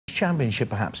Championship,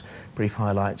 perhaps. Brief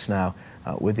highlights now,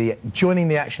 joining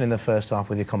the action in the first half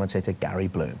with your commentator, Gary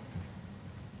Bloom.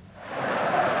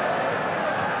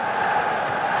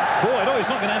 Boy, no, he's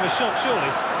not going to have a shot,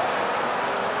 surely.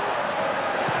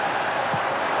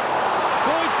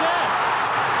 Boyd's there.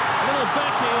 A little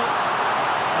back heel.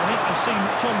 I think I've seen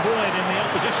Tom Boyd in the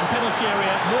opposition penalty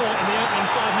area more in the opening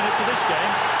 5 minutes of this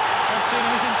game than I've seen in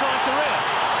his entire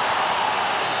career.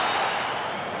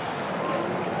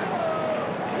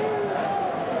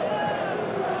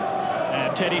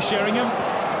 And Teddy Sheringham.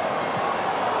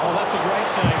 Oh, that's a great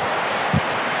save.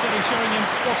 Teddy Sheringham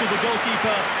spotted the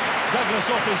goalkeeper Douglas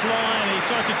off his line. He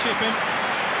tried to chip him.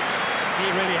 He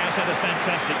really has had a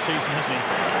fantastic season, hasn't he?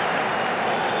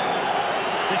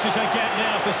 This is a gap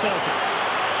now for Celtic.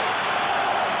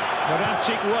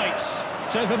 Moravcik waits.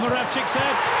 It's over Moravcik's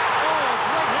head. Oh,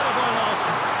 great header by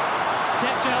Larson.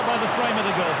 Kept out by the frame of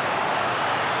the goal.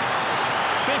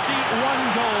 51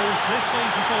 goals this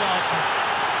season for Larson.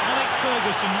 Alec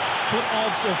Ferguson put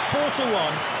odds of 4-1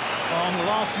 on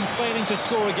Larson failing to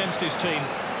score against his team.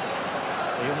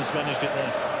 He almost managed it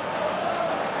there.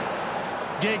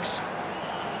 Giggs.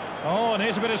 Oh, and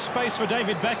here's a bit of space for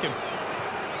David Beckham.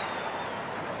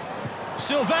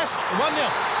 Silvestre,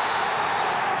 1-0.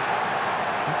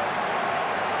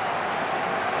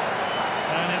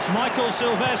 And it's Michael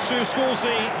Silvestre who scores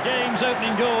the game's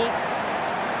opening goal.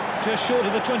 Just short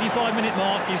of the 25-minute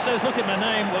mark. He says, look at my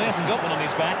name. Well, he hasn't got one on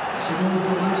his back.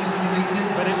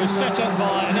 But it was set up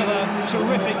by another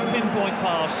terrific pinpoint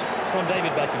pass from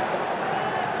David Beckham.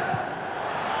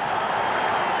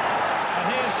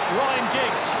 Ryan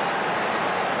Giggs.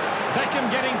 Beckham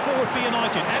getting forward for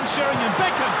United. And Sheringham.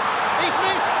 Beckham! He's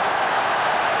missed!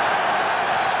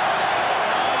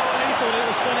 Oh, he thought it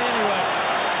was funny anyway.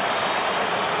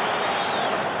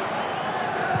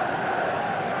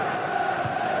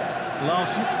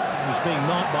 Larson, who's being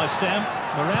marked by Stam.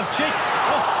 Moravcik.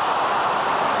 Oh!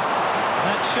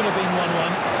 That should have been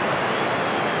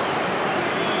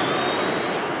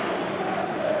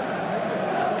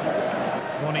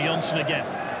 1-1. Ronnie Johnson again.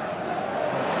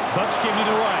 Butch giving it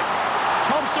away.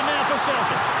 Thompson now for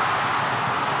Celtic.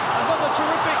 Another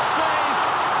terrific save,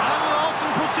 and Larson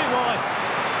puts it wide.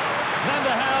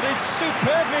 Vanderhout did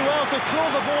superbly well to claw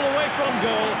the ball away from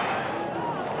goal.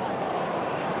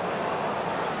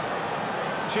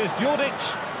 Here's Djordjic.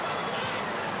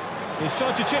 He's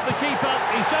tried to chip the keeper.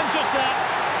 He's done just that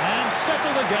and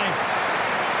settled the game.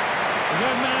 A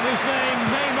young man whose name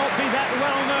may not be that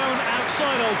well known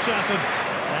outside Old Trafford.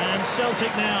 And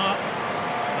Celtic now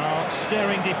are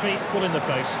staring defeat full in the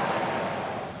face.